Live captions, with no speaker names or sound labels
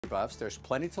buffs, there's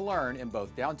plenty to learn in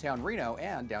both downtown Reno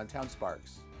and downtown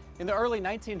Sparks. In the early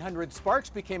 1900s, Sparks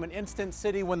became an instant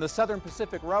city when the Southern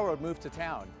Pacific Railroad moved to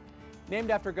town. Named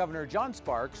after Governor John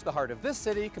Sparks, the heart of this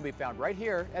city can be found right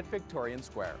here at Victorian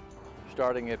Square.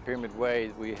 Starting at Pyramid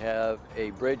Way, we have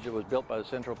a bridge that was built by the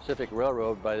Central Pacific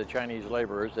Railroad by the Chinese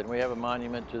laborers, and we have a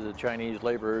monument to the Chinese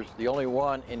laborers, the only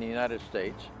one in the United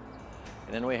States.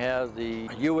 And then we have the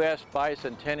U.S.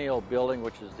 Bicentennial Building,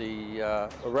 which is a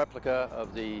replica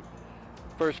of the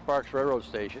first Sparks Railroad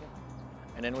station.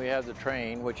 And then we have the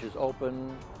train, which is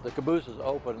open, the caboose is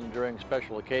open during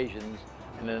special occasions.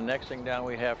 And then the next thing down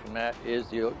we have from that is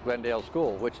the Glendale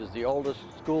School, which is the oldest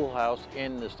schoolhouse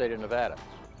in the state of Nevada.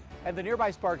 And the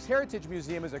nearby Sparks Heritage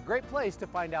Museum is a great place to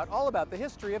find out all about the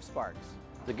history of Sparks.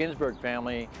 The Ginsburg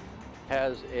family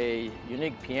has a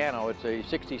unique piano. It's a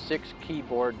 66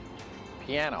 keyboard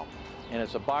piano, and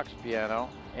it's a box piano,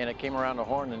 and it came around the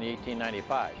horn in the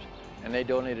 1895s, and they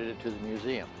donated it to the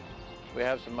museum. We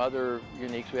have some other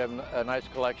uniques. We have a nice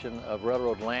collection of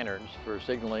railroad lanterns for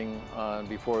signaling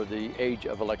before the age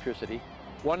of electricity.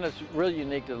 One that's really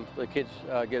unique that the kids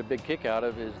get a big kick out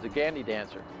of is the Gandy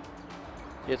Dancer.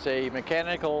 It's a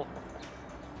mechanical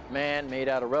man made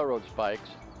out of railroad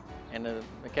spikes, and the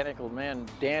mechanical man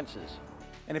dances.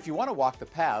 And if you want to walk the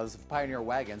paths of pioneer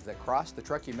wagons that crossed the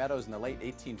Truckee Meadows in the late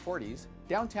 1840s,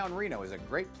 downtown Reno is a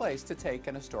great place to take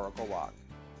an historical walk.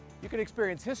 You can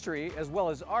experience history as well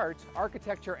as art,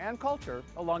 architecture, and culture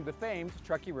along the famed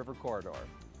Truckee River corridor.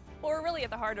 Well, we're really at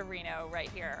the heart of Reno right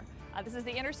here. This is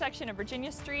the intersection of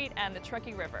Virginia Street and the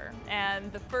Truckee River.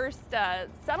 And the first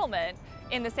settlement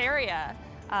in this area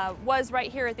was right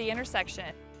here at the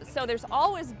intersection. So there's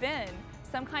always been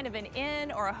some kind of an inn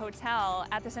or a hotel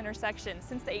at this intersection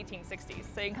since the 1860s.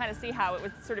 So you can kind of see how it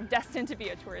was sort of destined to be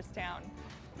a tourist town.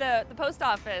 The post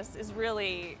office is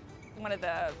really one of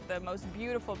the most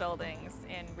beautiful buildings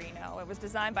in Reno. It was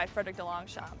designed by Frederick de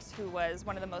Longchamps, who was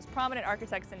one of the most prominent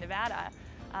architects in Nevada.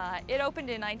 It opened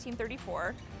in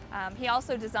 1934. He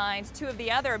also designed two of the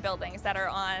other buildings that are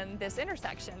on this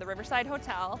intersection, the Riverside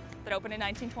Hotel that opened in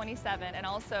 1927, and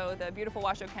also the beautiful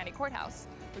Washoe County Courthouse,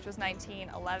 which was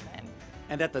 1911.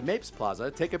 And at the Mapes Plaza,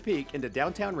 take a peek into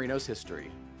downtown Reno's history.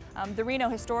 The Reno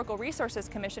Historical Resources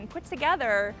Commission put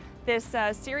together this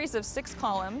series of 6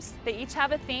 columns. They each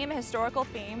have a theme, a historical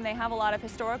theme. They have a lot of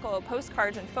historical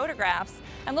postcards and photographs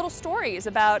and little stories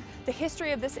about the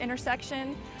history of this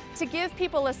intersection to give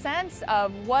people a sense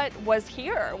of what was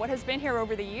here, what has been here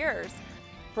over the years.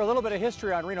 For a little bit of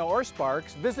history on Reno or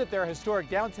Sparks, visit their historic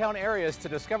downtown areas to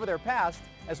discover their past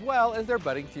as well as their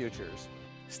budding futures.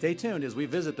 Stay tuned as we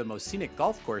visit the most scenic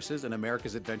golf courses in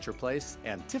America's Adventure Place,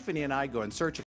 and Tiffany and I go in search of